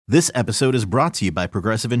This episode is brought to you by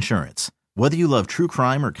Progressive Insurance. Whether you love true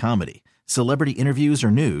crime or comedy, celebrity interviews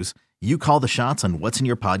or news, you call the shots on what's in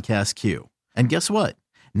your podcast queue. And guess what?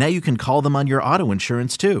 Now you can call them on your auto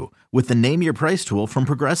insurance too with the Name Your Price tool from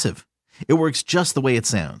Progressive. It works just the way it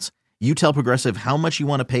sounds. You tell Progressive how much you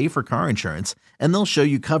want to pay for car insurance, and they'll show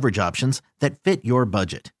you coverage options that fit your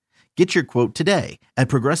budget. Get your quote today at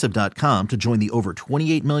Progressive.com to join the over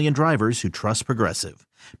 28 million drivers who trust Progressive.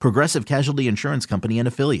 Progressive Casualty Insurance Company and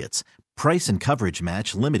Affiliates. Price and coverage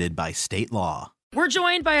match limited by state law. We're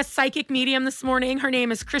joined by a psychic medium this morning. Her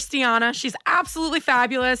name is Christiana. She's absolutely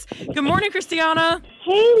fabulous. Good morning, Christiana.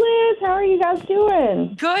 Hey, Liz. How are you guys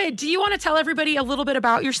doing? Good. Do you want to tell everybody a little bit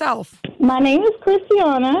about yourself? My name is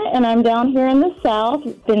Christiana, and I'm down here in the South.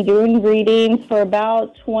 Been doing readings for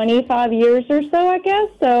about 25 years or so, I guess.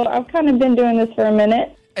 So I've kind of been doing this for a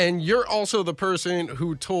minute. And you're also the person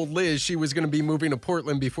who told Liz she was going to be moving to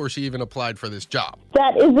Portland before she even applied for this job.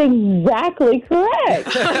 That is exactly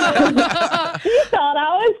correct. You thought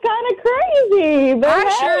I was kind of crazy, but I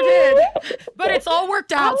hey. sure did. But it's all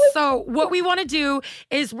worked out. So what we want to do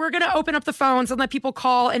is we're going to open up the phones and let people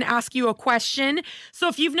call and ask you a question. So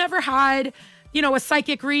if you've never had a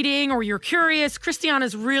psychic reading or you're curious,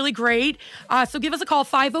 Christiana's really great. So give us a call,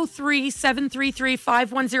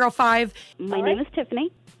 503-733-5105. My name is Tiffany.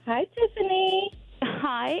 Hi, Tiffany.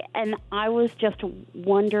 Hi, and I was just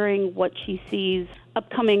wondering what she sees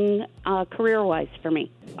upcoming career-wise for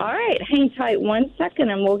me. All right, hang tight 1 second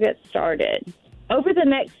and we'll get started. Over the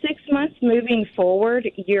next 6 months moving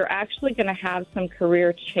forward, you're actually going to have some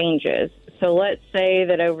career changes. So let's say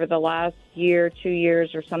that over the last year, 2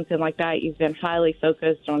 years, or something like that, you've been highly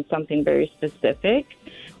focused on something very specific.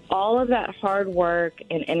 All of that hard work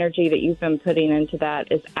and energy that you've been putting into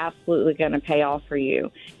that is absolutely going to pay off for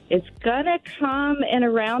you. It's going to come in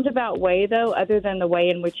a roundabout way, though, other than the way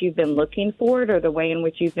in which you've been looking for it or the way in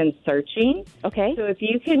which you've been searching. Okay. So if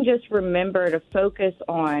you can just remember to focus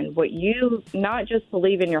on what you not just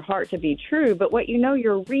believe in your heart to be true, but what you know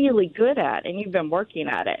you're really good at and you've been working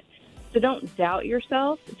at it. So don't doubt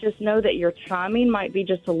yourself. Just know that your timing might be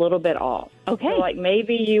just a little bit off. Okay. So like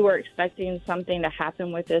maybe you were expecting something to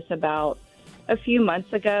happen with this about a few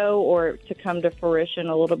months ago or to come to fruition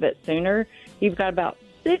a little bit sooner. You've got about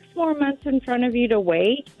 6 more months in front of you to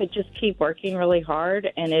wait, but just keep working really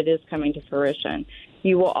hard and it is coming to fruition.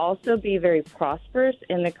 You will also be very prosperous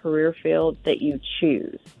in the career field that you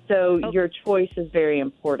choose. So your choice is very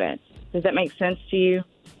important. Does that make sense to you?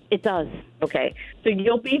 It does. Okay. So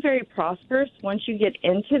you'll be very prosperous once you get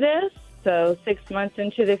into this. So 6 months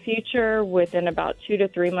into the future, within about 2 to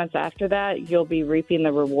 3 months after that, you'll be reaping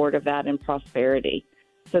the reward of that in prosperity.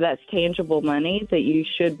 So that's tangible money that you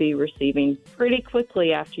should be receiving pretty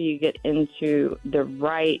quickly after you get into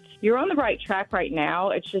you're on the right track right now.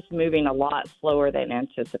 It's just moving a lot slower than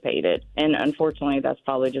anticipated. And unfortunately, that's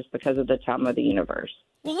probably just because of the time of the universe.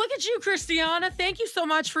 Well, look at you, Christiana. Thank you so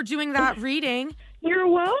much for doing that reading. You're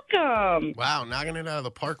welcome. Wow, knocking it out of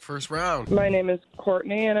the park first round. My name is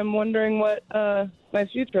Courtney, and I'm wondering what my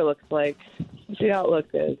future looks like, what the outlook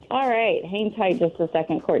is. All right. Hang tight just a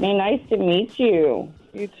second, Courtney. Nice to meet you.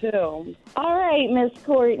 You too. All right, Miss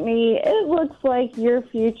Courtney. It looks like your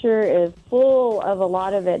future is full of a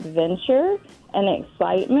lot of adventure and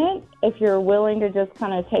excitement if you're willing to just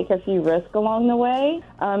kind of take a few risks along the way.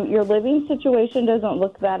 Your living situation doesn't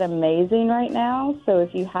look that amazing right now, so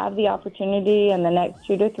if you have the opportunity in the next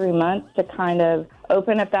 2 to 3 months to kind of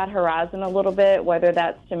open up that horizon a little bit, whether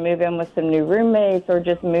that's to move in with some new roommates or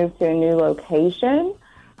just move to a new location,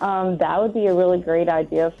 that would be a really great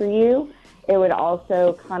idea for you. It would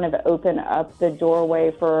also kind of open up the doorway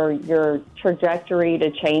for your trajectory to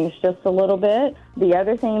change just a little bit. The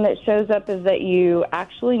other thing that shows up is that you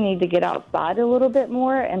actually need to get outside a little bit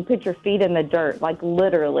more and put your feet in the dirt, like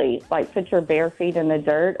literally, like put your bare feet in the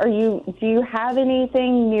dirt. Do you have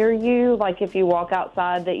anything near you, like if you walk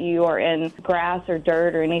outside that you are in grass or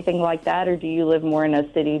dirt or anything like that, or do you live more in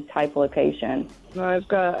a city type location? No, I've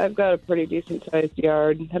got a pretty decent sized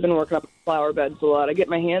yard. I've been working on flower beds a lot. I get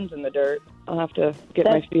my hands in the dirt. I'll have to get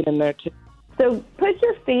my feet in there too. So put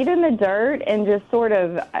your feet in the dirt and just sort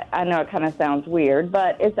of, I know it kind of sounds weird,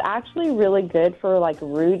 but it's actually really good for like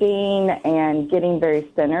rooting and getting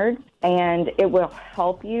very centered. And it will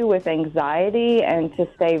help you with anxiety and to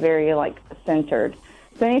stay very like centered.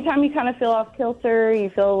 So anytime you kind of feel off kilter, you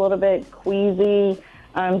feel a little bit queasy,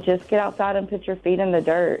 just get outside and put your feet in the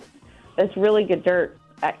dirt. It's really good dirt.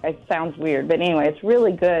 It sounds weird, but anyway, it's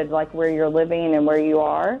really good like where you're living and where you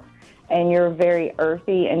are. And you're a very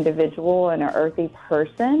earthy individual and an earthy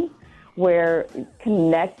person where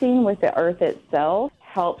connecting with the earth itself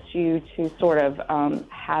helps you to sort of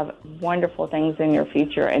have wonderful things in your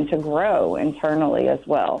future and to grow internally as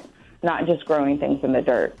well, not just growing things in the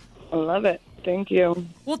dirt. I love it. Thank you.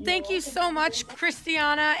 Well, thank you so much,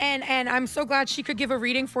 Christiana, and I'm so glad she could give a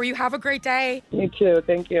reading for you. Have a great day. You too.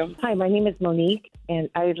 Thank you. Hi, my name is Monique, and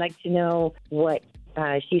I would like to know what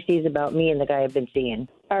she sees about me and the guy I've been seeing.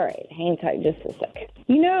 All right, hang tight just a second.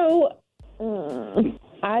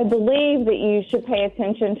 I believe that you should pay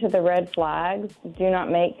attention to the red flags. Do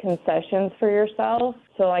not make concessions for yourself.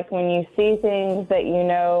 So like when you see things that you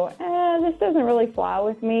know, this doesn't really fly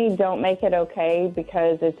with me, don't make it okay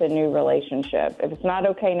because it's a new relationship. If it's not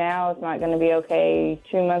okay now, it's not going to be okay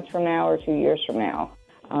 2 months from now or 2 years from now.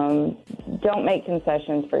 Don't make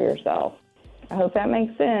concessions for yourself. I hope that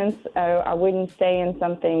makes sense. I wouldn't stay in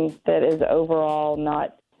something that is overall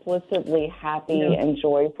not explicitly happy and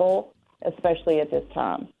joyful, especially at this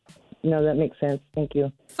time. No, that makes sense. Thank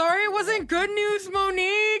you. Sorry it wasn't good news,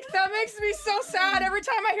 Monique. That makes me so sad. Every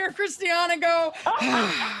time I hear Christiana go,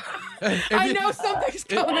 I know something's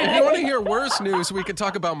coming. If you want to hear worse news, we could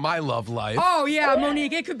talk about my love life. Oh, yeah,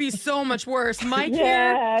 Monique, it could be so much worse. Mike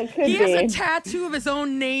Yeah, here, it could he has a be. tattoo of his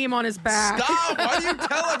own name on his back. Stop! Why do you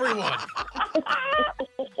tell everyone?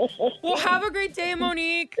 Well, have a great day,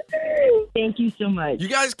 Monique. Thank you so much. You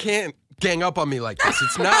guys can't gang up on me like this.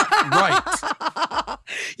 It's not right.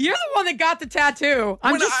 You're the one that got the tattoo.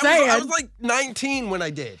 I'm When just I saying. I was like 19 when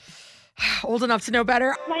I did. Old enough to know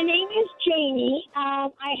better. My name is Jamie. I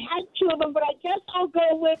had 2 of them, but I guess I'll go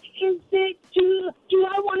with, do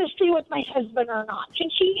I want to stay with my husband or not? Can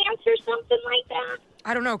she answer something like that?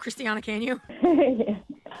 I don't know. Christiana, can you?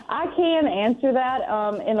 I can answer that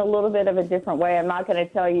in a little bit of a different way. I'm not going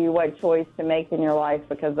to tell you what choice to make in your life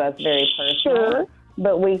because that's very personal. Sure.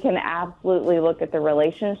 But we can absolutely look at the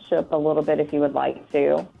relationship a little bit if you would like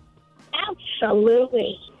to.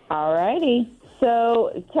 Absolutely. All righty.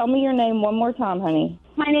 So tell me your name one more time, honey.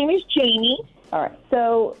 My name is Jamie. All right.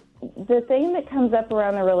 So the thing that comes up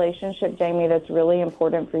around the relationship, Jamie, that's really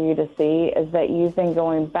important for you to see is that you've been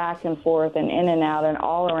going back and forth and in and out and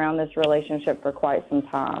all around this relationship for quite some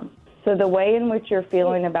time. So the way in which you're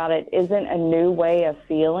feeling about it isn't a new way of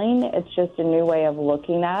feeling. It's just a new way of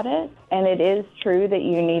looking at it. And it is true that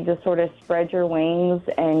you need to sort of spread your wings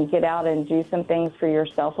and get out and do some things for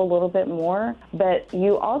yourself a little bit more. But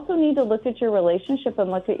you also need to look at your relationship and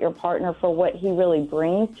look at your partner for what he really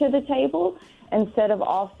brings to the table instead of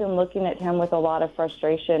often looking at him with a lot of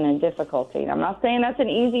frustration and difficulty. And I'm not saying that's an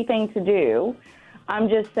easy thing to do. I'm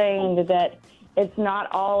just saying that it's not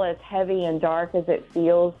all as heavy and dark as it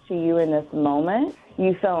feels to you in this moment.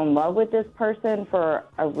 You fell in love with this person for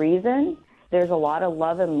a reason. There's a lot of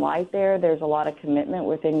love and light there. There's a lot of commitment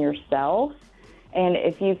within yourself. And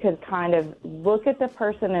if you could kind of look at the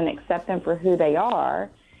person and accept them for who they are,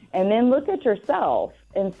 and then look at yourself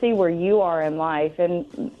and see where you are in life.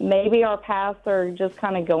 And maybe our paths are just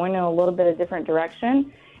kind of going in a little bit of different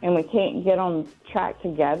direction and we can't get on track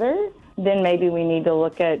together. Then maybe we need to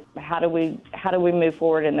look at how do we move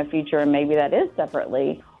forward in the future, and maybe that is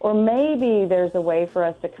separately. Or maybe there's a way for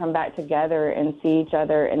us to come back together and see each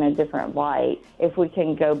other in a different light if we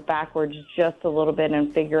can go backwards just a little bit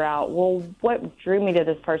and figure out, well, what drew me to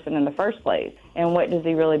this person in the first place? And what does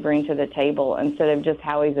he really bring to the table instead of just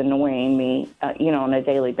how he's annoying me, on a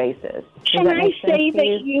daily basis? Can I say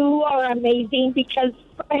that you are amazing because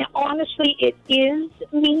honestly it is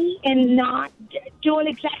me and not doing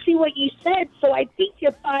exactly what you said. So I think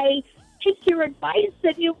if I take your advice,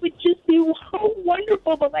 then it would just be so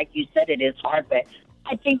wonderful. But like you said, it is hard, but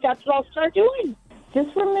I think that's what I'll start doing.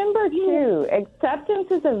 Just remember, too,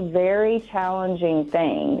 acceptance is a very challenging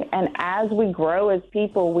thing. And as we grow as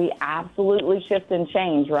people, we absolutely shift and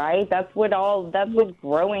change, right? That's what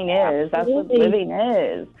growing is. That's what living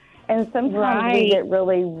is. And sometimes we get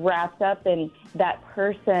really wrapped up in that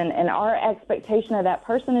person, and our expectation of that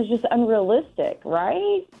person is just unrealistic,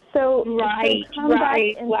 right? So come back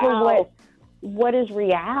into what is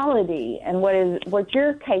reality and what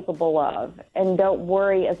you're capable of, and don't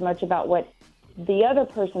worry as much about what the other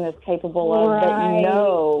person is capable of, but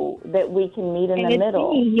know that we can meet in the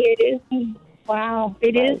middle. It is me. Wow,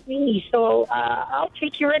 it is me. So I'll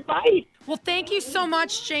take your advice. Well, thank you so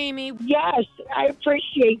much, Jamie. Yes, I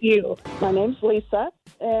appreciate you. My name's Lisa,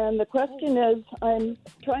 and the question is, I'm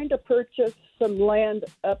trying to purchase some land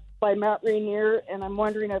up by Mount Rainier, and I'm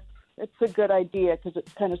wondering if it's a good idea because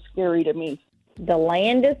it's kind of scary to me. The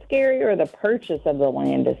land is scary, or the purchase of the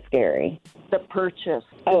land is scary? The purchase.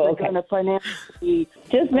 Oh, okay. Going to financially.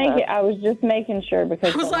 I was just making sure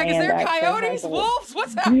because I was like, is there coyotes, wolves?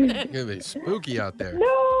 What's happening? It's gonna be spooky out there.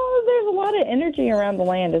 No, there's a lot of energy around the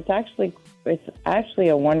land. It's actually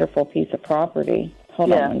a wonderful piece of property.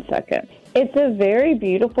 Hold on 1 second. It's a very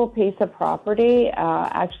beautiful piece of property.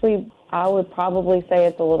 Actually, I would probably say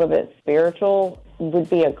it's a little bit spiritual. Would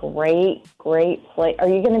be a great place. Are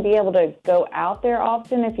you going to be able to go out there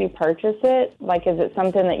often if you purchase it? Like, is it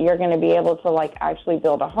something that you're going to be able to, like, actually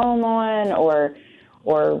build a home on or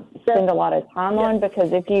spend a lot of time on?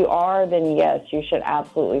 Because if you are, then yes, you should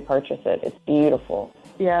absolutely purchase it. It's beautiful.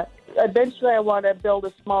 Yeah. Eventually I want to build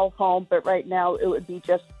a small home, but right now it would be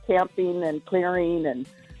just camping and clearing and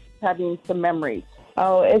having some memories.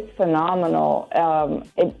 Oh, it's phenomenal.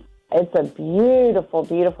 It's a beautiful,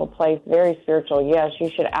 beautiful place, very spiritual. Yes, you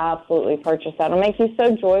should absolutely purchase that. It'll make you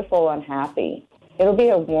so joyful and happy. It'll be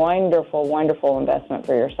a wonderful, wonderful investment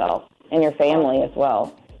for yourself and your family as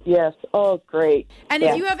well. Yes. Oh, great. And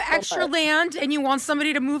if you have extra land and you want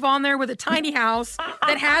somebody to move on there with a tiny house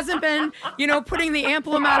that hasn't been, putting the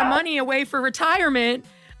ample amount of money away for retirement,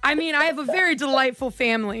 I mean, I have a very delightful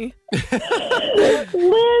family. Liz,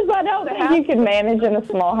 I don't think you can manage in a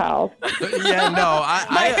small house. Yeah, no,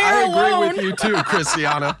 I agree with you too,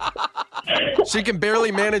 Christiana. She can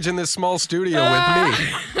barely manage in this small studio with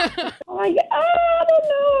me. I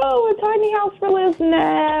don't know. A tiny house for Liz?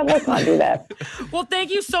 Nah, let's not do that. Well,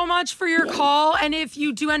 thank you so much for your call. And if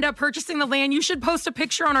you do end up purchasing the land, you should post a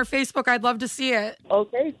picture on our Facebook. I'd love to see it.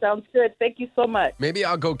 Okay, sounds good. Thank you so much. Maybe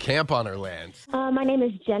I'll go camp on her land. My name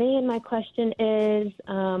is Jenny, and my question is,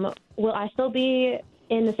 will I still be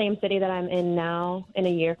in the same city that I'm in now in a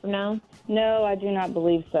year from now? No, I do not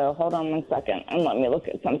believe so. Hold on 1 second and let me look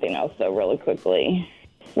at something else though really quickly.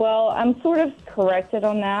 Well, I'm sort of corrected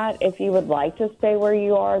on that. If you would like to stay where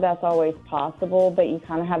you are, that's always possible, but you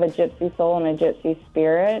kind of have a gypsy soul and a gypsy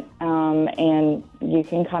spirit, and you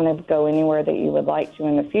can kind of go anywhere that you would like to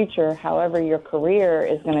in the future. However, your career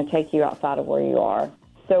is going to take you outside of where you are.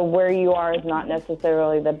 So where you are is not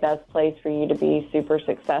necessarily the best place for you to be super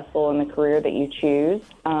successful in the career that you choose.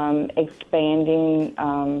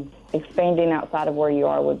 Expanding outside of where you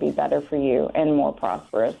are would be better for you and more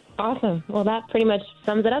prosperous. Awesome. Well, that pretty much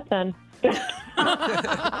sums it up then. All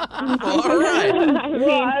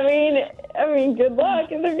right. I mean, good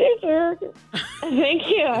luck in the future. Thank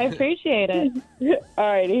you. I appreciate it. All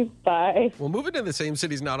righty. Bye. Well, moving to the same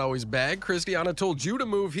city's not always bad. Christiana told you to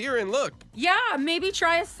move here, and look. Yeah, maybe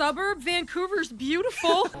try a suburb. Vancouver's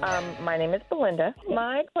beautiful. My name is Belinda.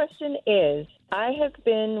 My question is, I have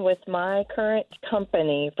been with my current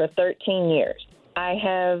company for 13 years. I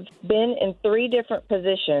have been in 3 different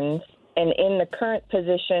positions and in the current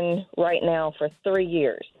position right now for 3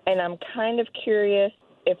 years. And I'm kind of curious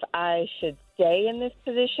if I should stay in this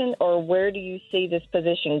position or where do you see this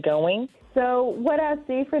position going? So what I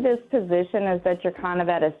see for this position is that you're kind of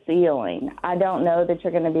at a ceiling. I don't know that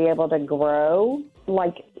you're going to be able to grow,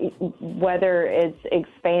 like whether it's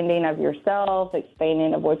expanding of yourself,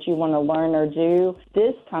 expanding of what you want to learn or do.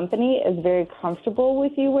 This company is very comfortable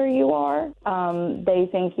with you where you are. They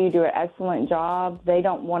think you do an excellent job. They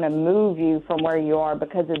don't want to move you from where you are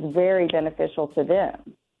because it's very beneficial to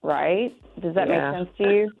them, right? Does that make sense to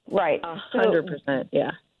you? Right. 100%,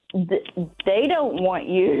 yeah. They don't want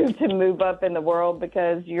you to move up in the world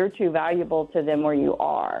because you're too valuable to them where you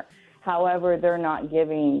are. However, they're not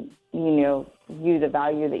giving, you the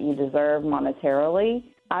value that you deserve monetarily.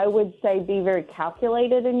 I would say be very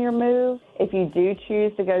calculated in your move. If you do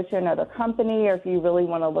choose to go to another company or if you really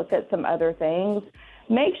want to look at some other things,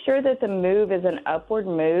 make sure that the move is an upward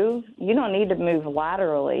move. You don't need to move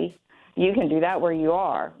laterally. You can do that where you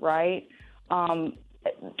are, right?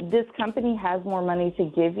 This company has more money to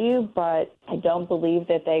give you, but I don't believe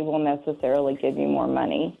that they will necessarily give you more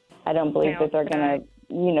money. I don't believe that they're going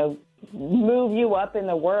to, move you up in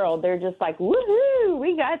the world. They're just like, woohoo,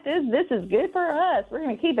 we got this. This is good for us. We're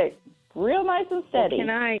going to keep it real nice and steady.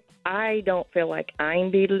 I don't feel like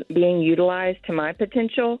I'm being utilized to my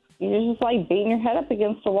potential. You're just like beating your head up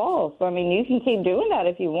against the wall. So, I mean, you can keep doing that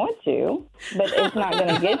if you want to, but it's not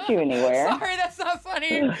going to get you anywhere. Sorry, that's not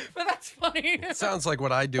funny, but that's funny. It sounds like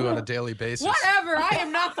what I do on a daily basis. Whatever. I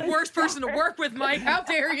am not the worst person to work with, Mike. How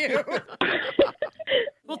dare you?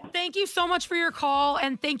 Well, thank you so much for your call,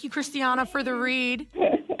 and thank you, Christiana, for the read.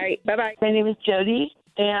 All right, bye-bye. My name is Jody,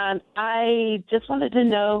 and I just wanted to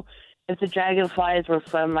know if the dragonflies were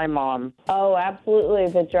from my mom. Oh, absolutely.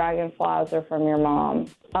 The dragonflies are from your mom.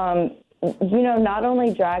 Not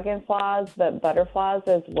only dragonflies, but butterflies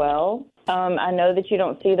as well. I know that you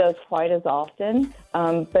don't see those quite as often,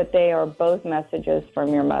 but they are both messages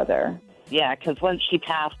from your mother. Yeah, because once she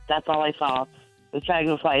passed, that's all I saw. The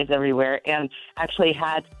dragonflies everywhere, and actually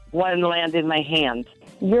had one land in my hand.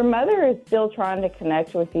 Your mother is still trying to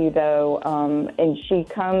connect with you, though, and she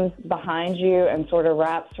comes behind you and sort of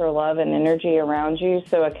wraps her love and energy around you.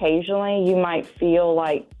 So occasionally you might feel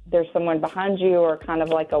like there's someone behind you or kind of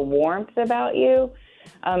like a warmth about you,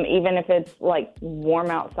 even if it's like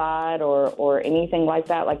warm outside or anything like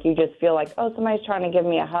that. Like you just feel like, oh, somebody's trying to give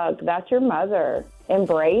me a hug. That's your mother.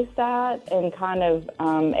 Embrace that and kind of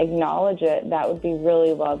acknowledge it. That would be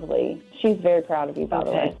really lovely. She's very proud of you, by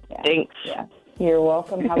the way. Yeah. Thanks. Yeah. You're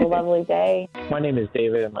welcome. Have a lovely day. My name is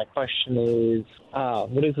David, and my question is,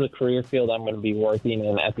 what is the career field I'm going to be working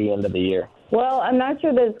in at the end of the year? Well, I'm not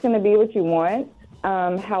sure that it's going to be what you want.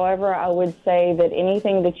 However, I would say that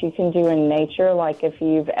anything that you can do in nature, like if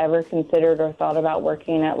you've ever considered or thought about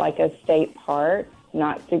working at like a state park,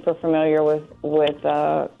 not super familiar with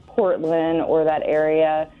Portland or that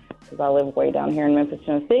area, because I live way down here in Memphis,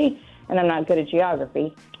 Tennessee, and I'm not good at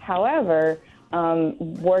geography. However,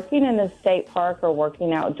 working in a state park or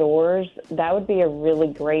working outdoors, that would be a really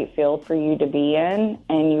great field for you to be in,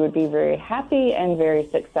 and you would be very happy and very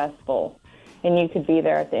successful. And you could be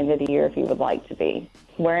there at the end of the year if you would like to be.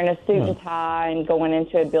 Wearing a suit and tie and going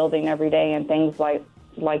into a building every day and things like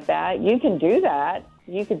that, you can do that.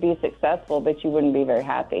 You could be successful, but you wouldn't be very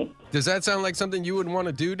happy. Does that sound like something you would want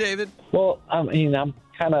to do, David? Well, I mean, I'm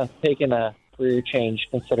kind of taking a career change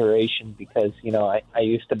consideration because, you know, I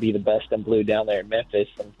used to be the best in blue down there in Memphis,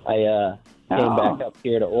 and I came back up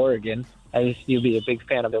here to Oregon. I used to be a big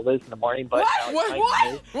fan of Liz in the morning, but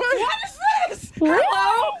What is this?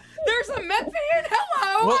 Hello? There's a Met fan?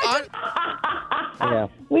 Hello? Yeah.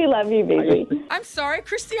 We love you, baby. I'm sorry.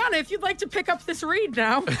 Christiana, if you'd like to pick up this read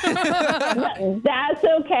now. That's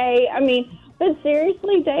okay. I mean, but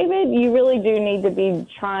seriously, David, you really do need to be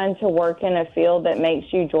trying to work in a field that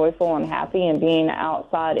makes you joyful and happy, and being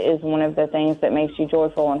outside is one of the things that makes you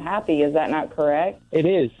joyful and happy. Is that not correct? It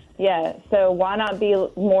is. Yeah, so why not be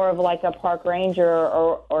more of like a park ranger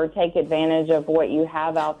or take advantage of what you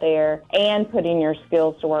have out there and putting your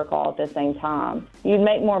skills to work all at the same time? You'd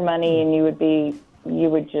make more money and you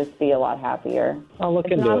would just be a lot happier. I'll look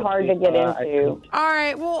into it. It's not hard to get into. All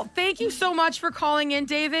right. Well, thank you so much for calling in,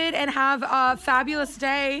 David, and have a fabulous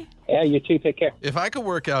day. Yeah, you too. Take care. If I could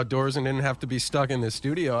work outdoors and didn't have to be stuck in the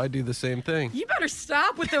studio, I'd do the same thing. You better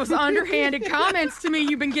stop with those underhanded comments to me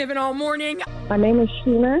you've been giving all morning. My name is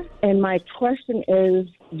Sheena, and my question is,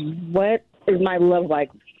 what is my love life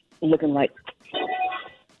looking like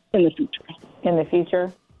in the future? In the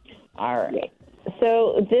future? All right.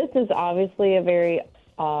 So this is obviously a very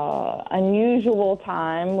unusual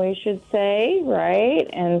time, we should say, right?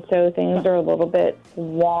 And so things are a little bit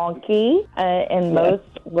wonky in most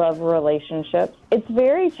love relationships. It's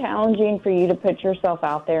very challenging for you to put yourself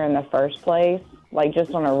out there in the first place, like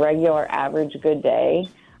just on a regular, average, good day.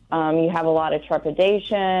 You have a lot of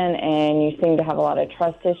trepidation, and you seem to have a lot of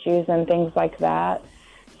trust issues and things like that.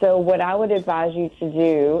 So what I would advise you to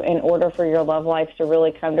do in order for your love life to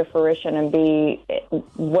really come to fruition and be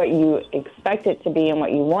what you expect it to be and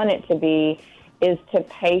what you want it to be is to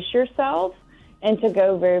pace yourself and to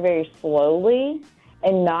go very, very slowly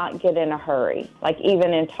and not get in a hurry. Like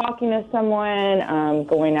even in talking to someone,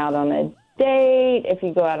 going out on a date, if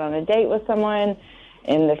you go out on a date with someone,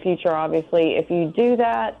 in the future, obviously, if you do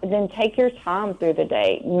that, then take your time through the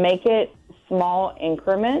date. Make it small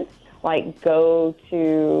increments. Like go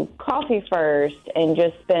to coffee first and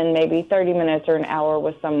just spend maybe 30 minutes or an hour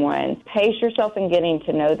with someone. Pace yourself in getting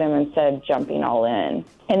to know them instead of jumping all in.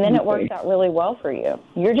 And then it works out really well for you.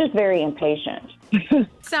 You're just very impatient.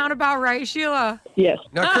 Sound about right, Sheila? Yes.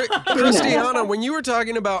 Now, Christiana, when you were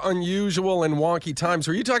talking about unusual and wonky times,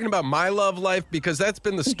 were you talking about my love life? Because that's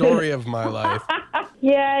been the story of my life.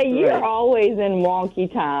 Yeah, you're always in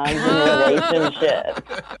wonky times in relationships.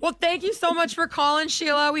 Well, thank you so much for calling,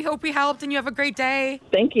 Sheila. We hope we helped, and you have a great day.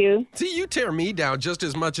 Thank you. See, you tear me down just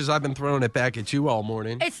as much as I've been throwing it back at you all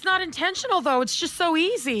morning. It's not intentional, though. It's just so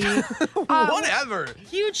easy. Whatever.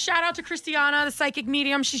 Huge shout out to Christiana, the psychic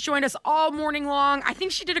medium. She's joined us all morning long. I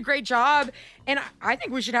think she did a great job, and I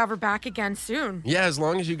think we should have her back again soon. Yeah, as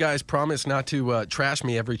long as you guys promise not to trash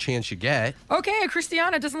me every chance you get. Okay,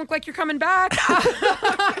 Christiana, doesn't look like you're coming back.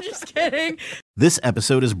 I'm just kidding. This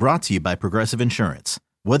episode is brought to you by Progressive Insurance.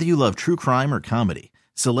 Whether you love true crime or comedy,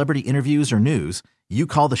 celebrity interviews or news, you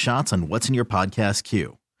call the shots on what's in your podcast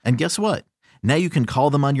queue. And guess what? Now you can call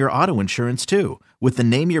them on your auto insurance too with the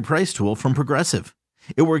Name Your Price tool from Progressive.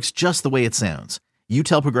 It works just the way it sounds. You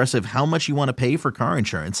tell Progressive how much you want to pay for car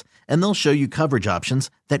insurance, and they'll show you coverage options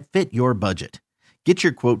that fit your budget. Get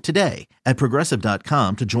your quote today at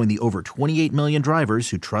Progressive.com to join the over 28 million drivers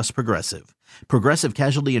who trust Progressive. Progressive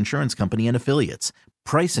Casualty Insurance Company and Affiliates.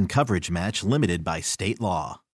 Price and coverage match limited by state law.